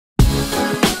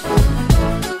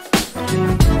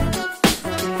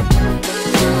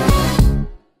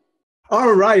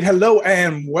All right. Hello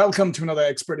and welcome to another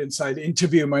Expert Insight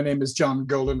interview. My name is John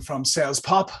Golden from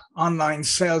SalesPOP, online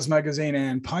sales magazine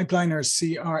and Pipeliner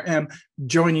CRM,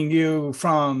 joining you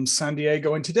from San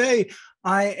Diego. And today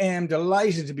I am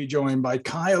delighted to be joined by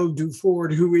Kyle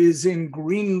Duford, who is in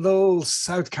Greenville,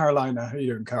 South Carolina. How are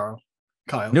you doing, Kyle?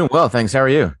 Doing well, thanks. How are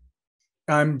you?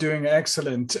 I'm doing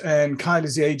excellent. And Kyle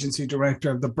is the agency director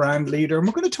of the Brand Leader. And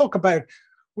we're going to talk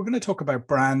about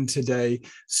brand today.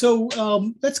 So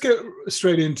let's get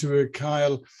straight into it,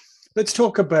 Kyle. Let's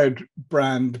talk about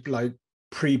brand like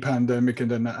pre-pandemic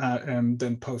and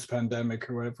then post-pandemic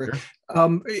or whatever.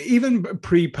 Sure. Even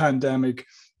pre-pandemic,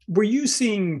 were you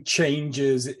seeing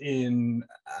changes in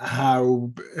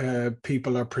how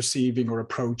people are perceiving or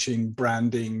approaching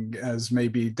branding as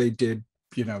maybe they did,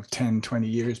 10, 20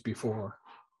 years before?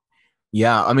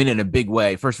 Yeah, I mean, in a big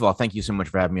way. First of all, thank you so much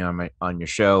for having me on your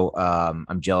show.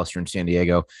 I'm jealous you're in San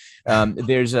Diego.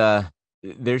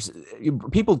 There's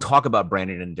people talk about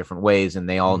branding in different ways, and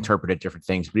they all interpret it different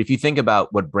things. But if you think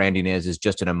about what branding is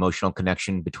just an emotional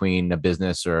connection between a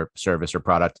business or service or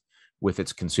product with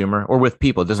its consumer or with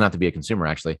people. It doesn't have to be a consumer,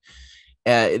 actually.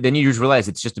 Then you just realize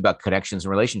it's just about connections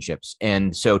and relationships.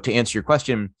 And so, to answer your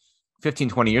question, 15,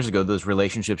 20 years ago, those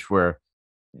relationships were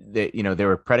they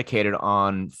were predicated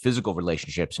on physical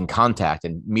relationships and contact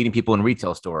and meeting people in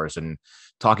retail stores and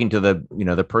talking to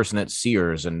the person at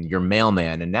Sears and your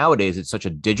mailman. And nowadays it's such a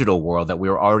digital world that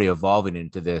we're already evolving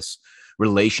into this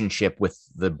relationship with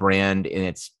the brand in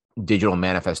its digital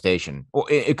manifestation. Or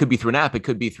it could be through an app, it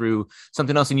could be through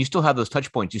something else. And you still have those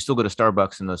touch points. You still go to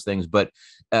Starbucks and those things, but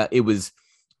it was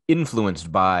influenced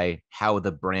by how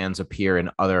the brands appear in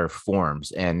other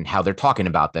forms and how they're talking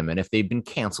about them and if they've been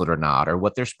canceled or not or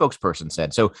what their spokesperson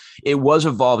said. So it was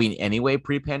evolving anyway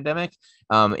pre-pandemic.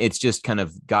 It's just kind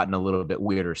of gotten a little bit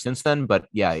weirder since then. But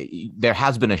yeah, there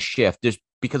has been a shift just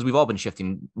because we've all been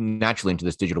shifting naturally into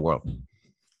this digital world.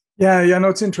 Yeah, no,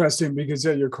 it's interesting because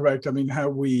you're correct. I mean, how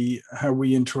we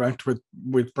interact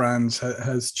with brands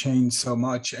has changed so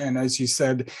much, and as you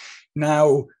said,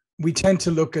 now we tend to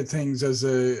look at things as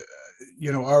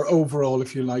our overall,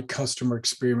 if you like, customer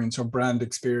experience or brand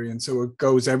experience. So it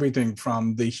goes everything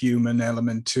from the human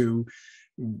element to,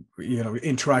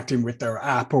 interacting with their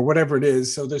app or whatever it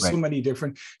is. So there's so Right. many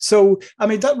different. So, I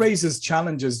mean, that raises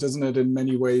challenges, doesn't it, in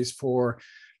many ways for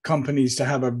companies to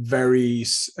have a very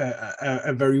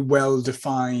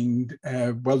well-defined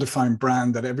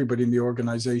brand that everybody in the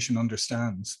organization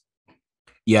understands.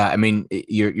 Yeah, I mean,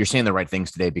 you're saying the right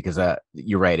things today because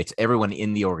you're right. It's everyone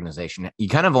in the organization. You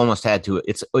kind of almost had to.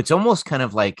 It's almost kind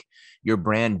of like your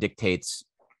brand dictates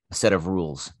a set of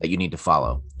rules that you need to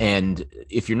follow, and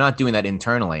if you're not doing that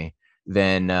internally,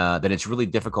 then it's really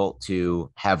difficult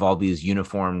to have all these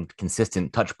uniform,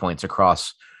 consistent touch points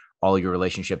across all your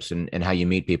relationships and how you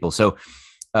meet people. So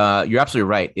you're absolutely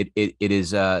right. It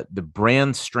is the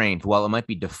brand strength. While it might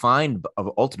be defined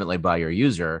ultimately by your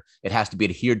user, it has to be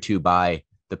adhered to by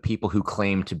the people who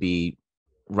claim to be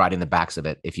riding the backs of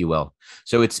it, if you will.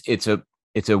 So it's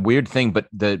a weird thing, but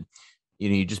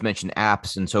you just mentioned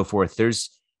apps and so forth. There's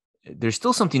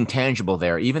still something tangible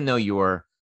there, even though you're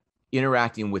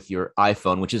interacting with your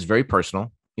iPhone, which is very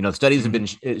personal. Studies have been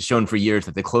shown for years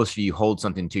that the closer you hold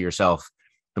something to yourself,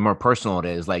 the more personal it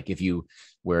is. Like if you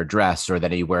wear a dress or that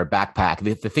you wear a backpack,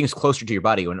 the thing's closer to your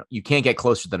body. When you can't get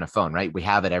closer than a phone, right? We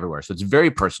have it everywhere. So it's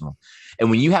very personal. And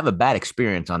when you have a bad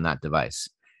experience on that device,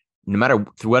 no matter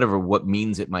through what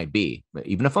means it might be,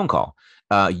 even a phone call,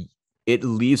 it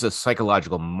leaves a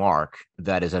psychological mark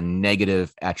that is a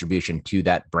negative attribution to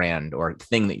that brand or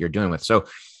thing that you're doing with. So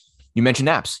you mentioned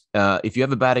apps. If you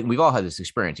have we've all had this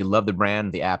experience. You love the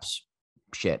brand, the app's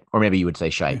shit, or maybe you would say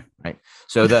shite, right?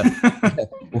 So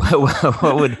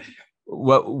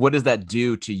what does that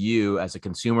do to you as a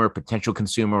consumer, potential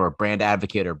consumer, or brand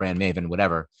advocate, or brand maven,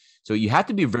 whatever? So you have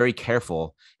to be very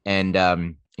careful.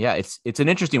 And yeah, it's an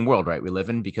interesting world, right? We live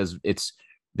in because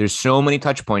there's so many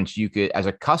touch points you could, as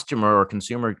a customer or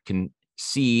consumer, can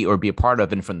see or be a part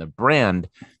of, and from the brand,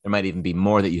 there might even be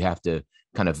more that you have to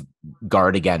kind of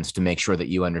guard against to make sure that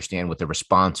you understand what the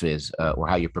response is or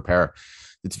how you prepare.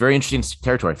 It's very interesting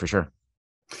territory for sure.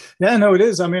 Yeah, no, it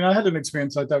is. I mean, I had an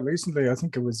experience like that recently. I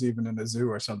think it was even in a zoo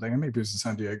or something. And maybe it was the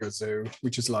San Diego Zoo,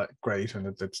 which is like great. And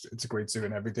it's a great zoo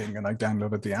and everything. And I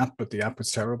downloaded the app, but the app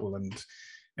was terrible. And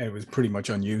it was pretty much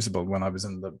unusable when I was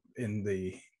in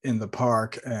the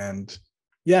park. And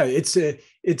yeah, it's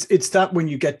that when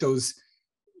you get those,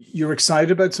 you're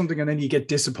excited about something and then you get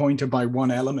disappointed by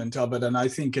one element of it. And I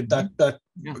think that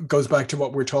Yeah. goes back to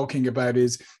what we're talking about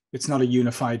is it's not a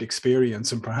unified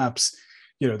experience. And perhaps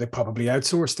they probably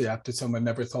outsourced the app that someone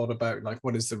never thought about, like,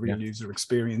 what is the real user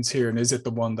experience here? And is it the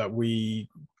one that we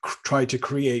try to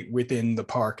create within the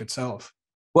park itself?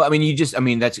 Well, I mean,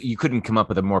 you couldn't come up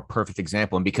with a more perfect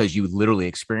example. And because you literally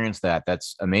experienced that,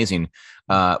 that's amazing.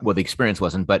 Well, the experience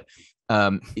wasn't, but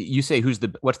you say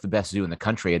what's the best zoo in the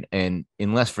country, and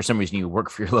unless for some reason you work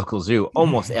for your local zoo,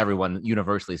 almost everyone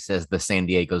universally says the San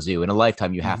Diego Zoo. In a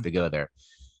lifetime, you have to go there.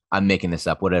 I'm making this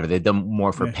up, whatever. They've done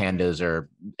more for pandas or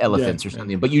elephants or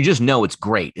something, but you just know it's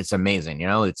great. It's amazing.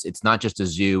 It's not just a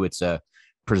zoo, it's a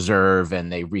preserve, and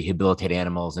they rehabilitate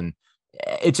animals, and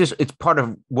it's part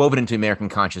of woven into American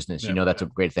consciousness. That's a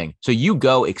great thing. So you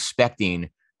go expecting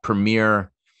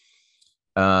premier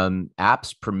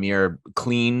apps, premier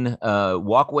clean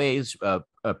walkways,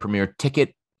 premier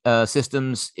ticket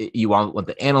systems. You want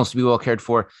the animals to be well cared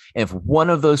for. And if one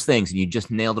of those things, and you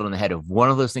just nailed it on the head, if one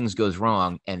of those things goes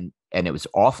wrong and it was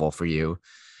awful for you,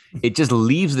 it just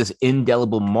leaves this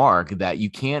indelible mark that you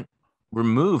can't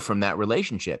remove from that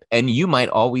relationship. And you might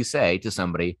always say to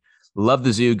somebody, love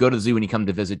the zoo, go to the zoo when you come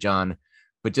to visit, John,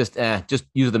 but just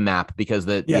use the map because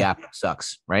the app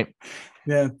sucks, right?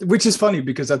 Yeah, which is funny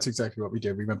because that's exactly what we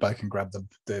did. We went back and grabbed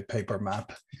the paper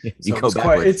map. You go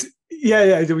backwards. We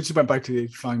just went back to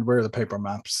find where are the paper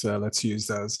maps. Let's use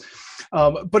those.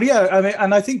 But yeah, I mean,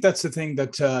 and I think that's the thing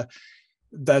that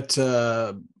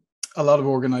a lot of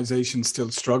organizations still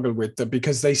struggle with,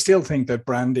 because they still think that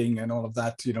branding and all of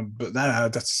that, but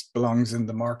that belongs in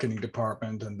the marketing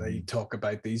department, and they talk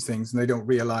about these things and they don't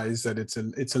realize that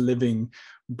it's a living,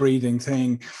 breathing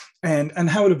thing, and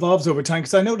how it evolves over time.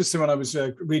 Because I noticed when I was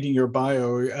reading your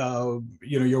bio,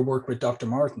 your work with Dr.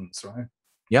 Martens, right?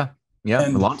 Yeah, a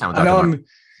long time with Dr. Martens.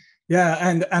 Yeah,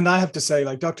 and I have to say,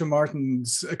 like, Dr.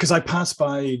 Martens, because I passed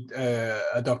by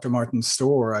a Dr. Martens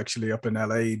store actually up in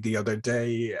LA the other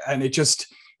day, and it just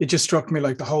struck me,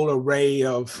 like, the whole array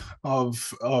of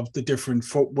the different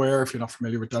footwear. If you're not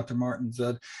familiar with Dr. Martens,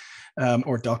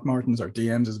 or Doc Martens, or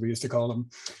DMs as we used to call them,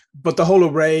 but the whole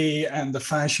array and the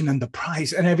fashion and the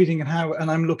price and everything, and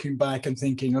I'm looking back and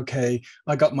thinking, okay,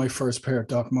 I got my first pair of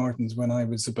Doc Martens when I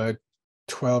was about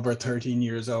 12 or 13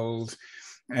 years old,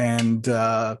 and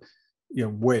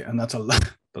and that's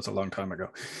a long time ago.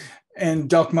 And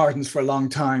Doc Martens for a long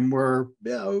time were,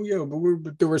 they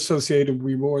were associated.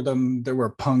 We wore them. There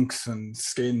were punks and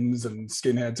skins and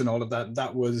skinheads and all of that.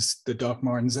 That was the Doc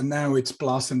Martens, and now it's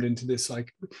blossomed into this,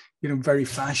 like, very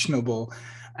fashionable,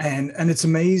 and it's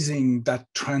amazing that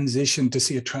transition, to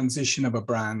see a transition of a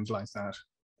brand like that.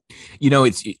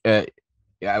 It's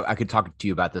I could talk to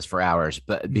you about this for hours,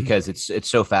 but because it's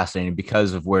so fascinating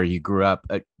because of where you grew up.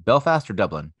 Belfast or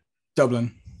Dublin?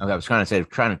 Dublin. Okay, I was trying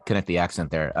to connect the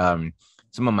accent there.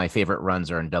 Some of my favorite runs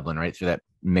are in Dublin, right through that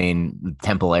main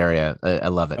temple area. I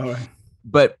love it. Oh.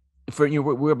 But for you,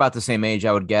 we're about the same age,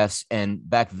 I would guess. And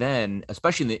back then,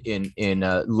 especially in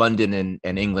London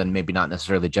and England, maybe not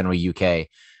necessarily generally UK,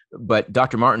 but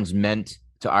Dr. Martens meant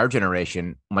to our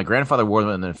generation. My grandfather wore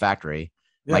them in the factory.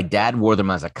 Yeah. My dad wore them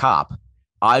as a cop.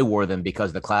 I wore them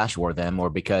because the Clash wore them,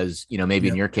 or because, maybe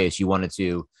in your case, you wanted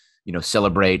to,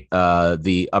 celebrate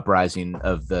the uprising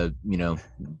of the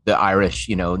Irish,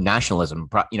 nationalism,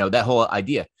 that whole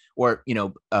idea. Or,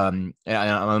 I'm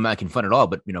not making fun at all,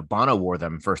 but, Bono wore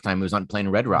them first time he was on playing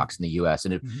Red Rocks in the US.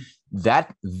 And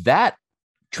that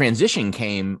transition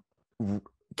came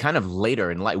kind of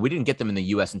later in life. We didn't get them in the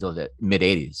US until the mid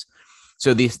 80s.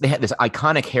 So they had this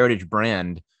iconic heritage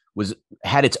brand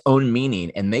had its own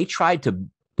meaning, and they tried to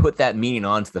put that meaning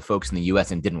onto the folks in the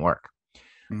US and didn't work.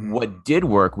 Mm-hmm. What did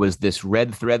work was this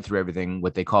red thread through everything,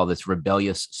 what they call this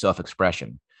rebellious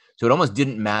self-expression. So it almost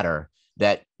didn't matter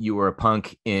that you were a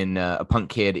punk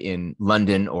kid in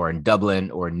London or in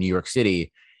Dublin or in New York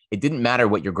City. It didn't matter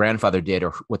what your grandfather did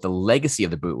or what the legacy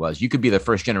of the boot was. You could be the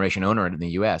first generation owner in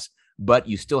the US, but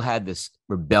you still had this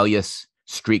rebellious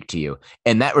streak to you.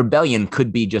 And that rebellion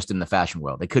could be just in the fashion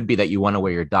world. It could be that you want to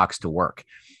wear your Docs to work.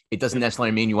 It doesn't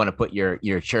necessarily mean you want to put your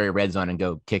cherry reds on and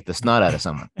go kick the snot out of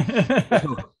someone.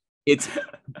 But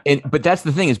that's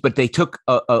the thing but they took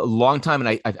a long time.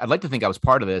 And I'd like to think I was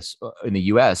part of this in the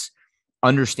US,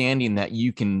 understanding that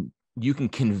you can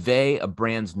convey a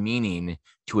brand's meaning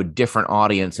to a different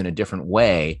audience in a different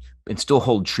way and still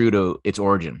hold true to its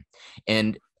origin.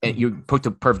 And you put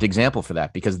the perfect example for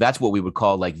that, because that's what we would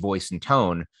call like voice and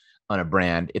tone on a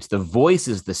brand. It's the voice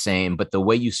is the same, but the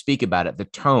way you speak about it, the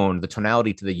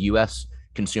tonality to the US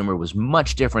consumer was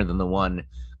much different than the one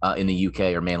in the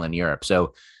UK or mainland Europe.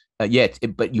 So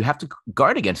but you have to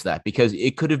guard against that, because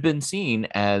it could have been seen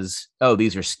as, oh,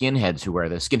 these are skinheads who wear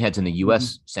this. Skinheads in the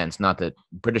US sense, not the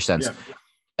British sense.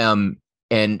 Yeah.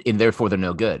 And therefore they're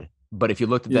no good. But if you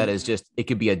looked at that as just, it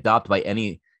could be adopted by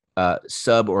any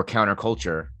sub or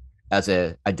counterculture as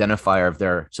a identifier of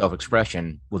their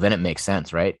self-expression, well, then it makes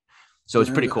sense, right? So it's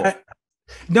pretty cool.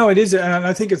 No, it is, and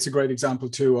I think it's a great example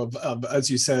too of as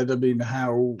you said. I mean,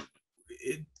 how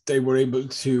they were able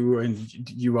to, and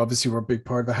you obviously were a big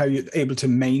part of it, how you're able to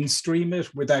mainstream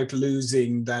it without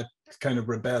losing that kind of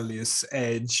rebellious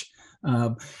edge.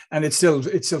 And it's still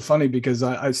funny because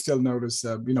I still notice,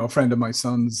 a friend of my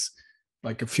son's,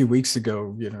 like a few weeks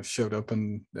ago, showed up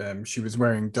and she was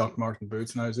wearing Doc Marten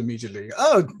boots, and I was immediately,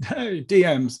 oh, hey,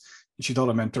 DMs. She thought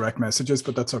I meant direct messages,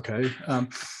 but that's okay.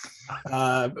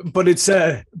 But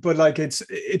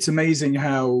it's amazing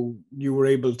how you were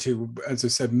able to, as I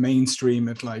said, mainstream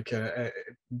it,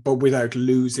 but without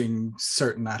losing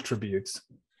certain attributes.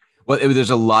 Well,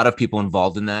 there's a lot of people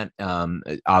involved in that,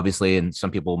 obviously, and some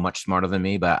people much smarter than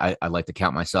me, but I like to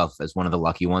count myself as one of the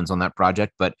lucky ones on that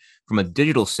project. But from a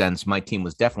digital sense, my team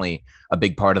was definitely a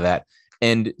big part of that.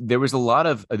 And there's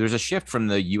a shift from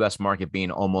the US market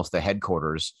being almost the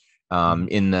headquarters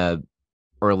in the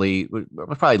probably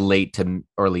late to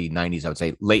early 90s, I would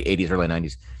say late 80s, early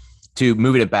 90s, to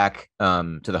moving it back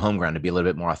to the home ground to be a little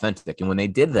bit more authentic. And when they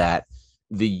did that,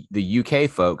 the UK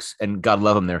folks, and God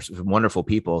love them, they're wonderful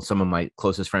people, some of my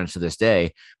closest friends to this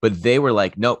day, but they were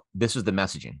like, nope, this is the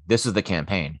messaging. This is the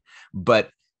campaign. But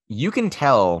you can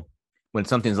tell when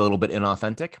something's a little bit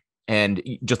inauthentic. And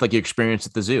just like your experience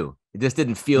at the zoo, this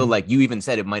didn't feel like, you even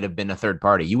said it might have been a third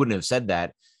party. You wouldn't have said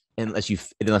that unless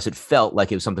it felt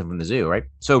like it was something from the zoo, right?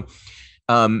 So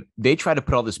they try to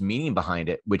put all this meaning behind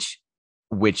it, which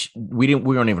we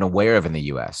weren't even aware of in the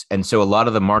US. And so a lot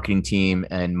of the marketing team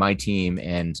and my team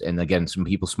and again, some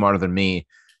people smarter than me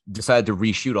decided to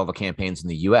reshoot all the campaigns in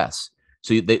the US.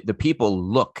 So the people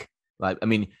look like, I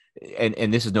mean,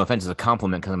 and this is no offense, it's a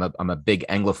compliment because I'm a big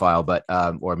Anglophile, but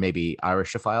or maybe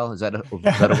Irishophile. Is that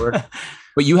a word?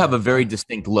 But you have a very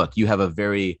distinct look. You have a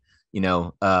very,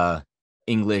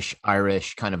 English,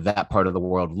 Irish, kind of that part of the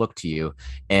world look to you.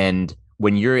 And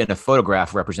when you're in a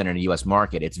photograph representing a US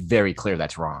market, it's very clear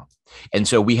that's wrong. And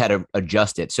so we had to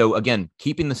adjust it. So again,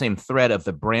 keeping the same thread of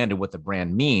the brand and what the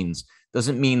brand means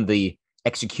doesn't mean the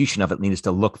execution of it needs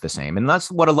to look the same. And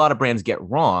that's what a lot of brands get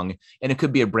wrong. And it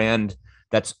could be a brand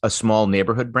that's a small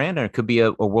neighborhood brand, and it could be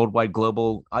a worldwide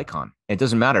global icon. It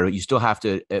doesn't matter. You still have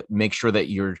to make sure that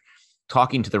you're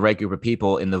talking to the right group of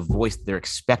people in the voice they're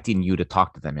expecting you to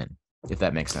talk to them in, if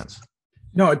that makes sense.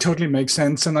 No, it totally makes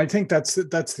sense. And I think that's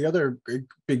the other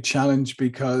big challenge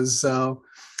because,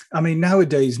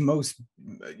 nowadays, most,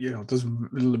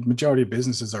 the majority of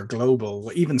businesses are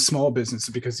global, even small businesses,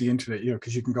 because the internet,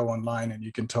 because you can go online and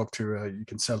you can you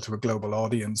can sell to a global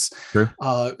audience. Sure.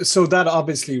 So that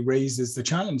obviously raises the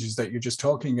challenges that you're just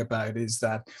talking about, is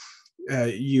that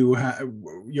you have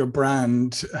your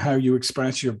brand, how you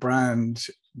express your brand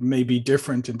may be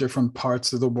different in different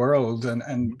parts of the world,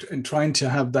 and trying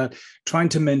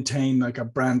to maintain like a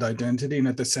brand identity and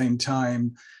at the same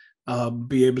time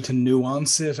be able to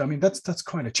nuance it. I mean, that's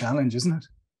quite a challenge, isn't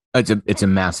it? It's a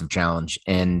massive challenge,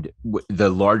 and the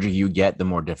larger you get, the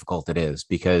more difficult it is,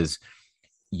 because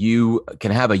you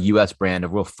can have a US brand, a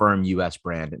real firm US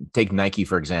brand. Take Nike,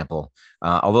 for example.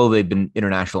 Although they've been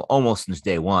international almost since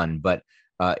day one, but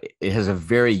it has a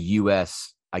very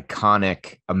US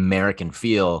iconic American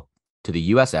feel to the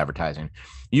US advertising.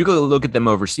 You go look at them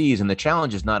overseas, and the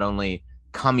challenge is not only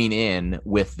coming in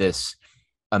with this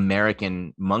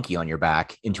American monkey on your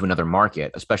back into another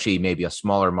market, especially maybe a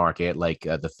smaller market like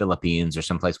the Philippines or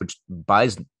someplace which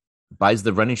buys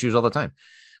the running shoes all the time,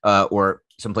 or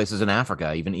some places in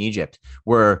Africa, even Egypt,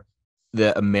 where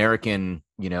the American,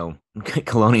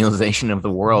 colonialization of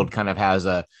the world kind of has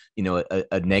a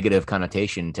negative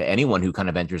connotation to anyone who kind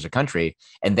of enters a country,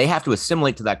 and they have to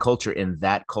assimilate to that culture in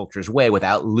that culture's way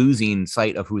without losing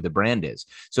sight of who the brand is.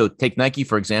 So take Nike,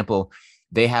 for example.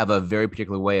 They have a very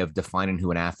particular way of defining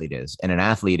who an athlete is. And an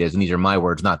athlete is, and these are my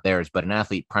words, not theirs, but an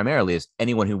athlete primarily is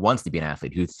anyone who wants to be an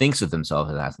athlete, who thinks of themselves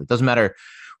as an athlete. Doesn't matter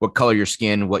what color your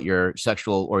skin, what your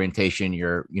sexual orientation,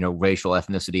 your, racial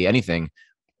ethnicity, anything,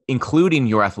 including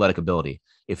your athletic ability.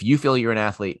 If you feel you're an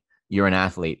athlete, you're an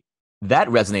athlete. That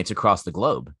resonates across the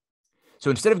globe. So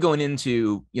instead of going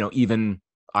into, even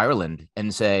Ireland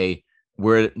and say,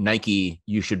 we're Nike,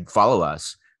 you should follow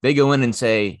us, they go in and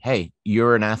say, hey,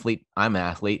 you're an athlete, I'm an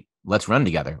athlete, let's run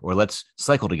together, or let's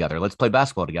cycle together, let's play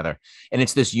basketball together. And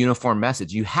it's this uniform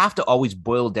message. You have to always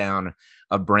boil down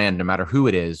a brand, no matter who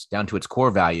it is, down to its core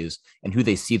values and who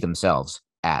they see themselves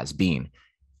as being,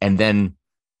 and then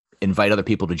invite other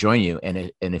people to join you.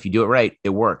 And if you do it right, it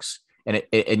works. And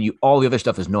all the other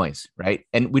stuff is noise, right?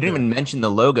 And we didn't even mention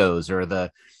the logos or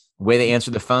the way they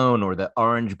answer the phone or the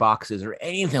orange boxes or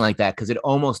anything like that, because it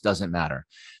almost doesn't matter.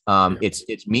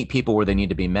 It's meet people where they need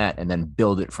to be met and then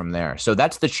build it from there. So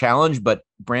that's the challenge. But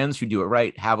brands who do it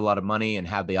right have a lot of money and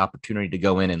have the opportunity to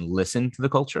go in and listen to the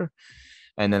culture.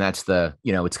 And then that's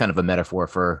it's kind of a metaphor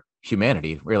for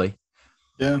humanity, really.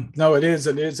 Yeah, no, it is.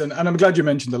 And I'm glad you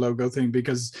mentioned the logo thing,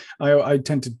 because I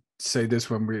tend to say this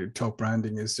when we talk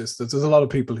branding, is just that there's a lot of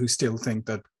people who still think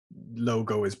that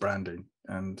logo is branding.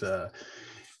 And,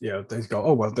 they go,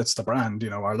 oh, well, that's the brand,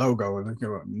 our logo. And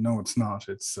go, no, it's not.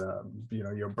 It's,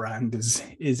 your brand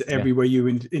is everywhere you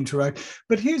interact.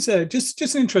 But here's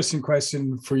just an interesting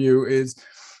question for you is,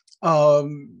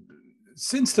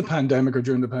 since the pandemic or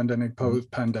during the pandemic,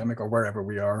 post-pandemic, or wherever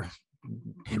we are,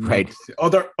 right,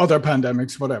 other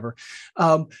pandemics, whatever,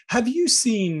 have you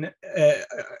seen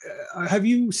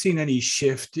any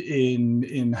shift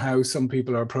in how some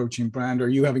people are approaching brand? Are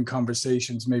you having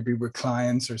conversations maybe with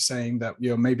clients, or saying that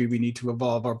maybe we need to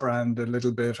evolve our brand a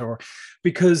little bit? Or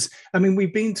because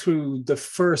we've been through the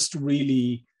first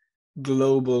really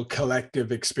global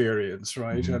collective experience,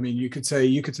 right? Mm-hmm. You could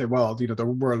say, well, the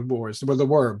world wars, well, there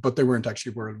were, but they weren't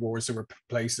actually world wars. There were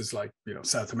places like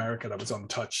South America that was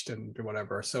untouched and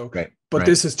whatever. So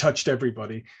this has touched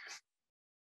everybody,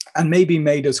 and maybe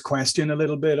made us question a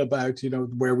little bit about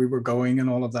where we were going and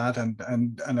all of that.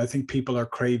 And I think people are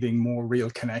craving more real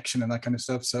connection and that kind of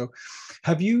stuff. So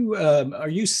are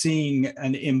you seeing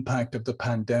an impact of the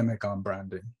pandemic on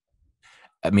branding?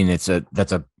 That's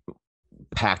a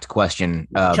packed question.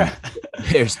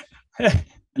 There's,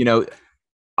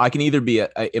 I can either be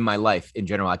in my life in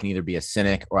general, I can either be a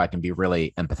cynic or I can be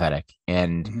really empathetic.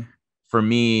 And for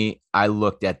me, I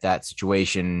looked at that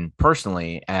situation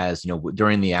personally as,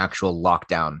 during the actual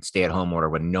lockdown, stay-at-home order,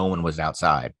 when no one was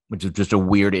outside, which is just a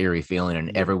weird, eerie feeling.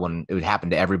 And it would happen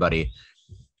to everybody.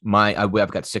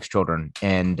 I've got 6 children,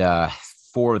 and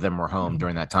 4 of them were home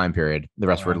during that time period. The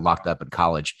rest were locked up in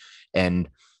college. And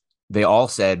they all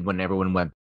said, when everyone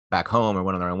went back home or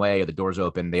went on their own way, or the doors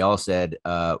open, they all said,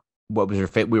 what was your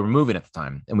favorite? We were moving at the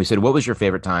time. And we said, what was your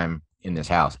favorite time in this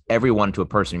house? Everyone, to a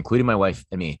person, including my wife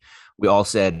and me, we all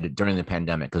said during the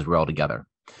pandemic, because we're all together.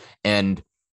 And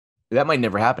that might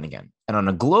never happen again. And on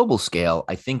a global scale,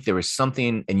 I think there was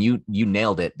something, and you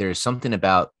nailed it. There's something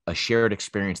about a shared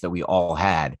experience that we all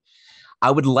had. I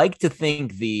would like to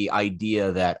think the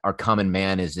idea that our common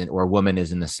man or woman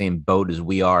is in the same boat as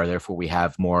we are, therefore we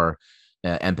have more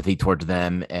empathy towards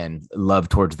them and love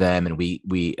towards them.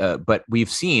 And but we've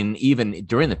seen, even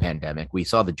during the pandemic, we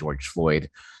saw the George Floyd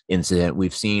incident.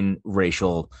 We've seen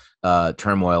racial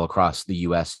turmoil across the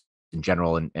U.S. in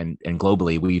general and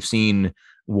globally. We've seen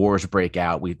wars break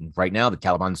out. Right now, the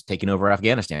Taliban's taking over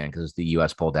Afghanistan because the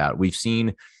U.S. pulled out. We've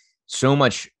seen so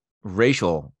much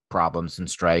racial problems and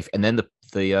strife, and then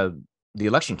the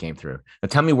election came through. Now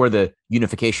tell me where the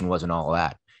unification was in all of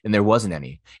that, and there wasn't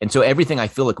any. And so everything I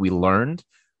feel like we learned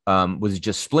was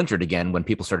just splintered again when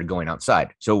people started going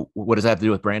outside. So what does that have to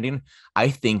do with branding? I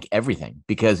think everything,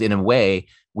 because in a way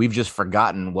we've just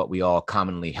forgotten what we all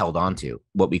commonly held on to,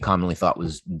 what we commonly thought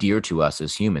was dear to us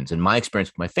as humans. And my experience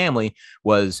with my family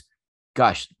was,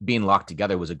 gosh, being locked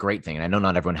together was a great thing. And I know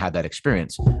not everyone had that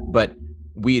experience, but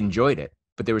we enjoyed it.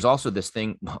 But there was also this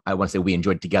thing, I want to say we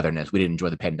enjoyed togetherness. We didn't enjoy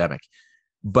the pandemic.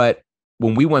 But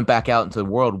when we went back out into the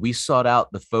world, we sought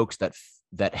out the folks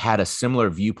that had a similar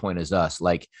viewpoint as us.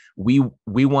 Like we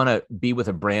want to be with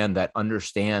a brand that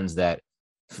understands that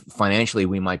financially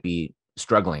we might be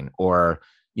struggling, or,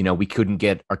 we couldn't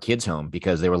get our kids home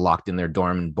because they were locked in their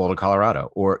dorm in Boulder, Colorado,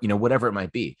 or, whatever it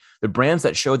might be. The brands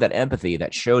that showed that empathy,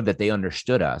 that showed that they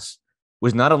understood us,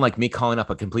 was not unlike me calling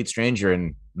up a complete stranger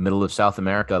in the middle of South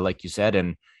America, like you said,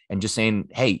 and just saying,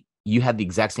 hey, you had the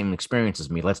exact same experience as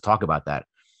me. Let's talk about that.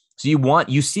 So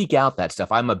you seek out that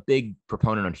stuff. I'm a big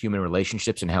proponent on human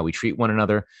relationships and how we treat one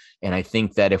another. And I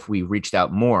think that if we reached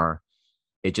out more,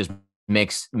 it just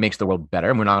makes the world better.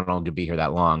 And we're not going to be here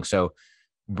that long. So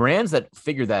brands that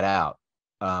figure that out,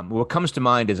 what comes to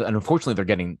mind is, and unfortunately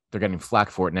they're getting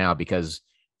flack for it now, because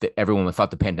everyone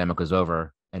thought the pandemic was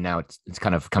over, and now it's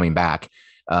kind of coming back,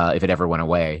 if it ever went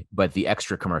away. But the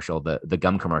extra commercial, the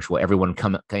gum commercial, everyone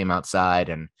came outside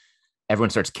and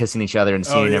everyone starts kissing each other and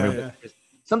seeing everybody. Yeah.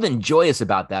 Something joyous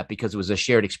about that, because it was a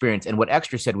shared experience. And what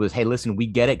Extra said was, hey, listen, we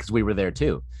get it because we were there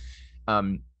too.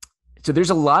 So there's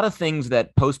a lot of things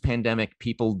that post-pandemic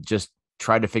people just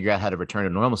tried to figure out how to return to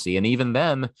normalcy. And even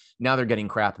them, now they're getting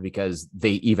crap because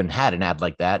they even had an ad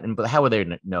like that. But how would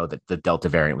they know that the Delta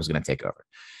variant was going to take over?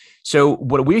 So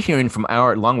what we're hearing from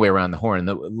our long way around the horn,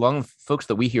 the long folks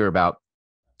that we hear about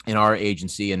in our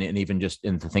agency, and even just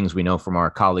in the things we know from our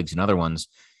colleagues and other ones,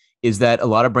 is that a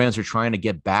lot of brands are trying to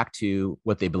get back to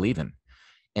what they believe in.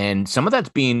 And some of that's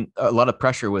being a lot of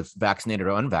pressure with vaccinated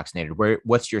or unvaccinated.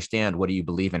 What's your stand? What do you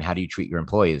believe in? How do you treat your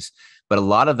employees? But a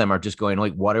lot of them are just going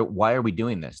like, why are we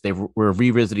doing this? We're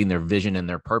revisiting their vision and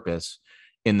their purpose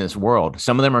in this world.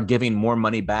 Some of them are giving more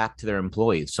money back to their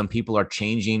employees. Some people are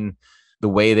changing the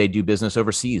way they do business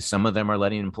overseas. Some of them are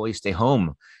letting employees stay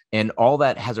home. And all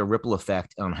that has a ripple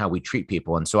effect on how we treat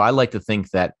people. And so I like to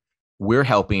think that we're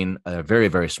helping a very,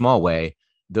 very small way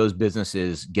those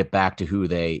businesses get back to who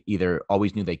they either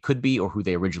always knew they could be or who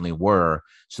they originally were,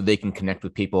 so they can connect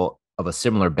with people of a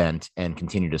similar bent and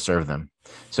continue to serve them.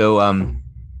 So,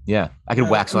 yeah, I could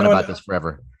wax on about this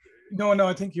forever. No,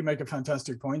 I think you make a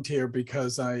fantastic point here,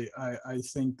 because I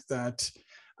think that,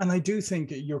 and I do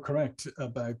think you're correct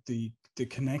about the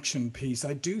connection piece.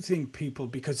 I do think people,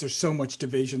 because there's so much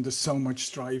division, there's so much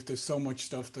strife, there's so much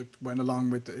stuff that went along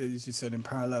with, as you said, in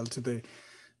parallel to the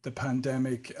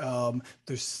pandemic.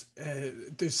 There's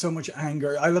so much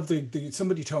anger. I love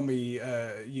somebody told me,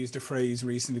 used a phrase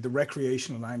recently, the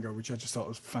recreational anger, which I just thought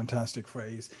was a fantastic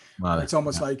phrase. Wow, where it's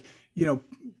almost like,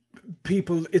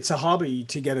 people, it's a hobby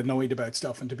to get annoyed about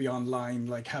stuff and to be online,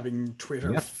 like having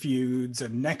Twitter feuds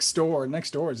and next door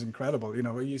is incredible.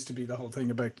 It used to be the whole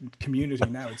thing about community.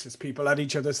 Now it's just people at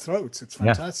each other's throats. It's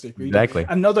fantastic. Exactly.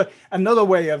 Another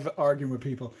way of arguing with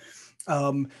people.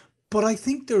 But I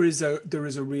think there is a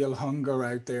real hunger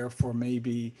out there for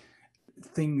maybe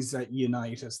things that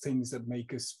unite us, things that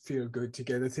make us feel good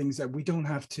together, things that we don't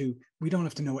have to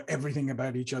know everything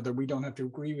about each other. We don't have to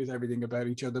agree with everything about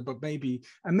each other, but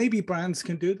maybe brands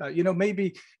can do that.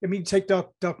 Maybe, take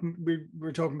we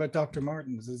were talking about Dr.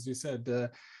 Martens, as you said.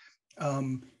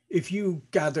 If you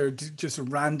gathered just a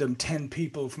random 10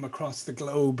 people from across the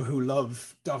globe who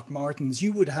love Doc Martens,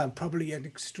 you would have probably an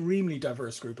extremely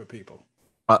diverse group of people.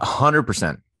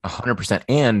 100%, 100%.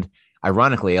 And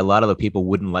ironically, a lot of the people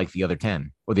wouldn't like the other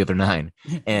 10 or the other 9.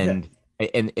 And,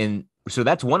 and so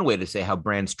that's one way to say how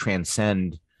brands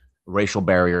transcend racial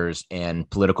barriers and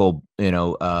political,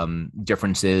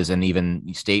 differences, and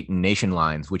even state and nation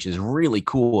lines, which is really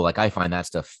cool. Like, I find that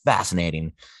stuff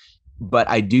fascinating. But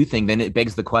I do think then it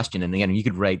begs the question, and again, you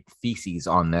could write theses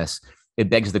on this. It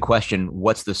begs the question,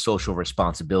 what's the social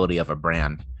responsibility of a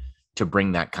brand to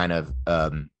bring that kind of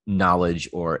knowledge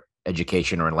or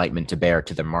education or enlightenment to bear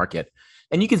to the market?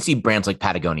 And you can see brands like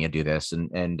Patagonia do this,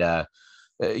 and where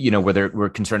we're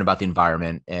concerned about the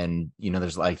environment. And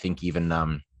there's, I think,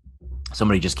 even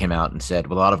somebody just came out and said,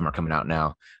 well, a lot of them are coming out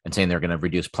now and saying they're going to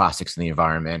reduce plastics in the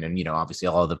environment, and obviously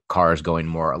all of the cars going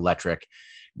more electric.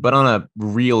 But on a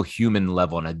real human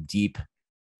level, on a deep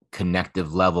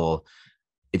connective level,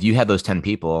 if you had those 10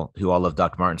 people who all love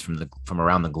Dr. Martens from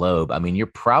around the globe, I mean, you're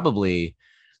probably,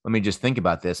 let me just think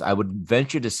about this. I would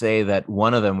venture to say that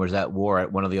one of them was at war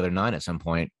at one of the other 9 at some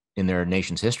point in their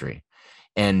nation's history.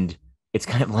 And it's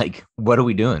kind of like, what are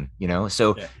we doing?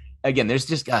 So again,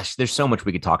 there's so much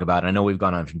we could talk about. I know we've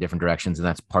gone on from different directions, and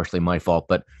that's partially my fault,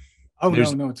 but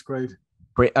no, it's great.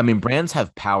 I mean, brands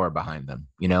have power behind them.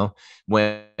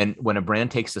 When a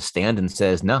brand takes a stand and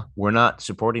says, no, we're not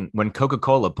supporting, when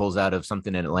Coca-Cola pulls out of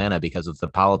something in Atlanta because of the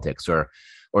politics, or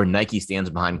Nike stands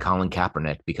behind Colin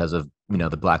Kaepernick because of,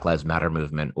 the Black Lives Matter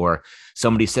movement, or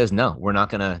somebody says, no, we're not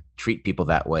going to treat people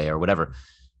that way, or whatever.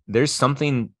 There's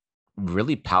something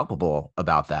really palpable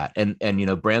about that. And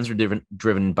brands are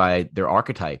driven by their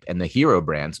archetype, and the hero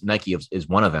brands, Nike is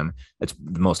one of them. It's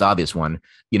the most obvious one.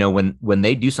 When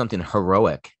they do something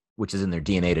heroic, which is in their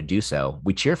DNA to do so,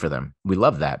 we cheer for them. We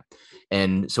love that.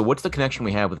 And so what's the connection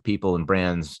we have with people and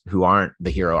brands who aren't the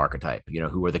hero archetype,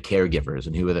 who are the caregivers,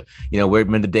 and who are the, we're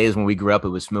in the days when we grew up, it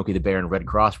was Smokey the Bear and Red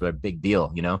Cross were a big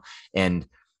deal, and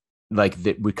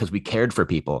because we cared for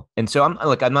people. And so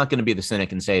I'm not going to be the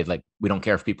cynic and say like, we don't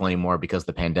care for people anymore because of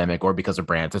the pandemic or because of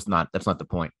brands. That's not the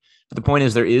point. But the point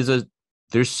is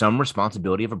there's some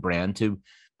responsibility of a brand to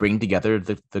bring together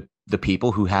the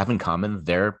people who have in common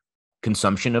their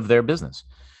consumption of their business.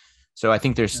 So I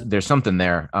think there's something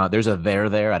there. There's a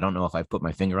there. I don't know if I've put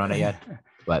my finger on it yet,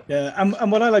 but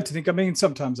and what I like to think, I mean,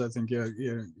 sometimes I think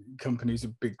companies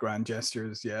are big grand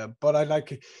gestures, but I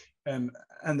like, and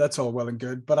that's all well and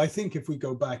good. But I think if we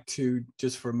go back to,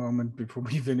 just for a moment before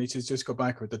we finish, is just go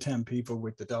back with the 10 people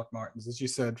with the Doc Martens, as you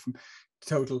said, from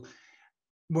total.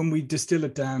 When we distill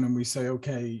it down and we say,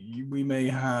 okay, we may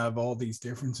have all these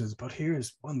differences, but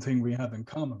here's one thing we have in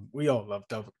common: we all love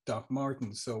Doc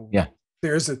Martens. So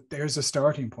there's a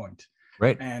starting point.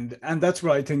 Right. And that's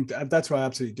what I think. That's why I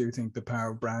absolutely do think the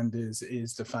power of brand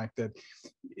is the fact that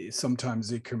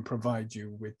sometimes it can provide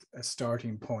you with a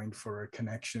starting point for a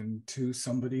connection to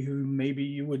somebody who maybe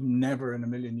you would never in a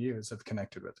million years have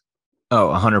connected with. Oh,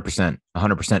 100%,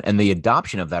 100%. And the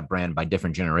adoption of that brand by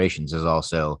different generations is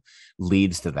also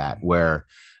leads to that where,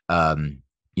 um,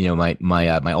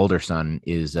 my older son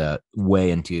is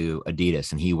way into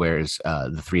Adidas, and he wears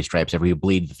the three stripes every, he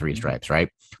bleed the three Mhm. stripes, right?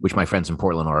 Which my friends in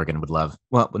Portland, Oregon would love.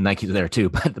 Well, Nike's there too,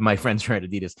 but my friends are at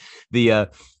Adidas. The,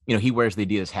 he wears the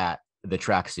Adidas hat, the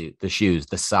tracksuit, the shoes,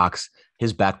 the socks,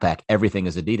 his backpack, everything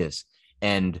is Adidas.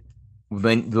 And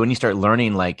when you start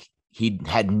learning, like, he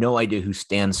had no idea who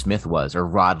Stan Smith was or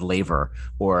Rod Laver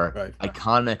or Right.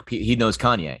 iconic. He knows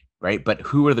Kanye, right? But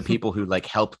who are the people who like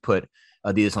helped put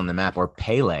Adidas on the map, or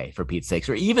Pele for Pete's sakes,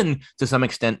 or even to some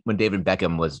extent when David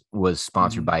Beckham was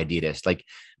sponsored Mhm. by Adidas? Like,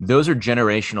 those are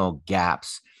generational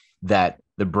gaps that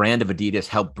the brand of Adidas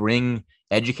helped bring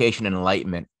education and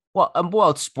enlightenment. Well,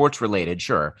 it's sports related,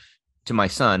 sure, to my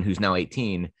son who's now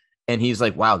 18, and he's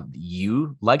like, "Wow,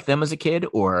 you like them as a kid,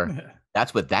 or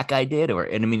that's what that guy did," or,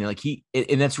 and I mean, like,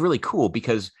 and that's really cool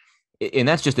because, and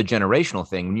that's just a generational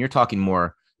thing. When you're talking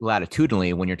more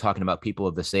latitudinally, when you're talking about people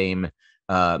of the same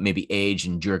maybe age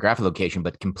and geographic location,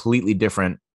 but completely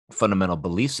different fundamental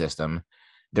belief system,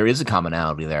 there is a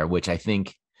commonality there, which I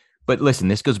think. But listen,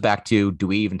 this goes back to: do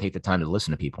we even take the time to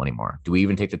listen to people anymore? Do we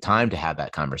even take the time to have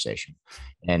that conversation?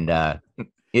 And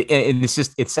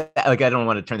it's like, I don't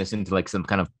want to turn this into like some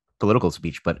kind of political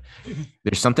speech, but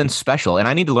there's something special, and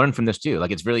I need to learn from this too.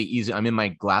 Like, it's really easy. I'm in my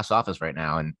glass office right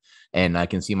now, and I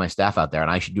can see my staff out there,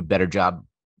 and I should do a better job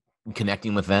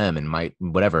connecting with them and my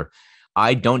whatever.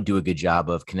 I don't do a good job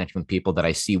of connecting with people that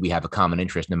I see we have a common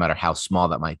interest, no matter how small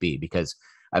that might be, because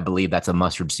I believe that's a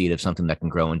mustard seed of something that can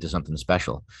grow into something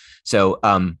special. So,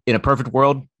 in a perfect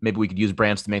world, maybe we could use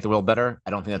brands to make the world better. I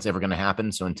don't think that's ever going to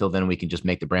happen. So until then, we can just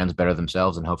make the brands better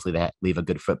themselves, and hopefully they leave a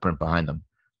good footprint behind them.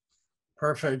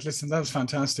 Perfect. Listen, that was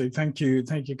fantastic. Thank you,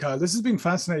 Kyle. This has been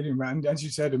fascinating, man. As you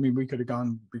said, I mean, we could have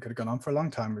gone on for a long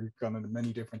time. We've gone in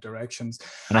many different directions.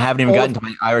 And I haven't even All gotten of to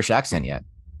my Irish accent yet.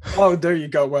 Oh, there you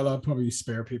go. Well, I'll probably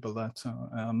spare people that. So,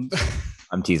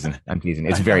 I'm teasing. I'm teasing.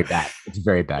 It's I very know. bad. It's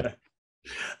very bad.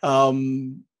 Yeah.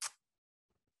 Um,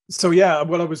 so yeah,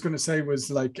 what I was going to say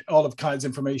was, like, all of Kyle's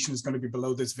information is going to be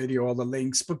below this video, all the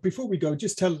links. But before we go,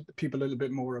 just tell people a little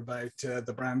bit more about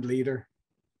the brand leader.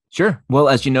 Sure. Well,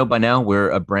 as you know by now, we're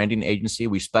a branding agency.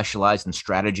 We specialize in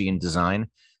strategy and design.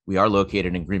 We are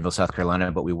located in Greenville, South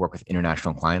Carolina, but we work with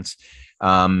international clients.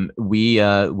 We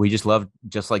just love,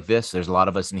 just like this. There's a lot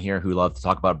of us in here who love to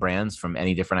talk about brands from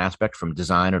any different aspect, from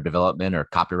design or development or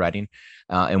copywriting,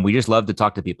 and we just love to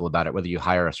talk to people about it, whether you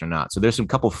hire us or not. So there's some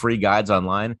couple free guides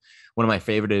online. One of my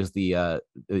favorite is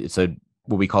it's a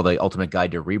what we call the ultimate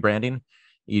guide to rebranding.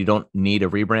 You don't need a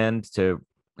rebrand to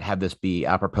have this be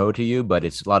apropos to you, but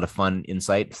it's a lot of fun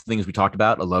insight, things we talked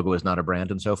about. A logo is not a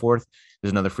brand, and so forth.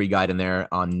 There's another free guide in there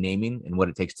on naming and what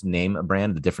it takes to name a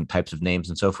brand, the different types of names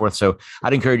and so forth. So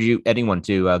I'd encourage anyone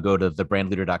to go to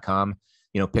thebrandleader.com,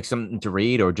 pick something to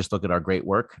read, or just look at our great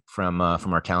work from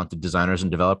our talented designers and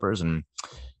developers. And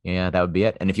yeah, that would be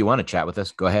it. And if you want to chat with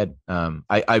us, go ahead.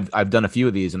 I've done a few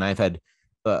of these, and I've had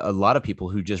a lot of people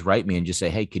who just write me and just say,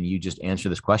 "Hey, can you just answer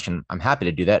this question?" I'm happy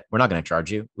to do that. We're not going to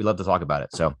charge you. We love to talk about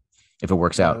it. So if it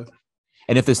works out, Uh,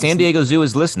 and if the San listen, Diego Zoo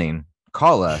is listening,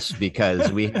 call us,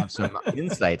 because we have some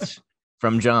insights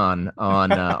from John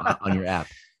on your app.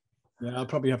 yeah, I'll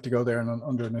probably have to go there and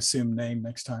under an assumed name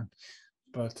next time,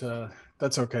 but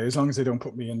that's okay. As long as they don't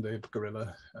put me in the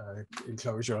gorilla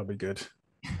enclosure, I'll be good.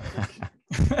 I think.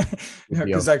 Yeah,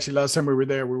 because actually last time we were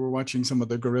there, we were watching some of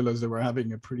the gorillas that were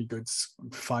having a pretty good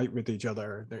fight with each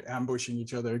other. They're ambushing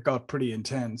each other. It got pretty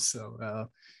intense. So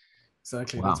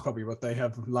exactly, that's Wow. probably what they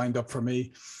have lined up for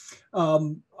me.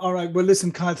 All right. Well,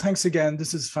 listen, Kyle, thanks again.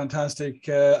 This is fantastic.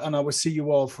 And I will see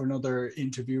you all for another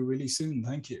interview really soon.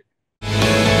 Thank you.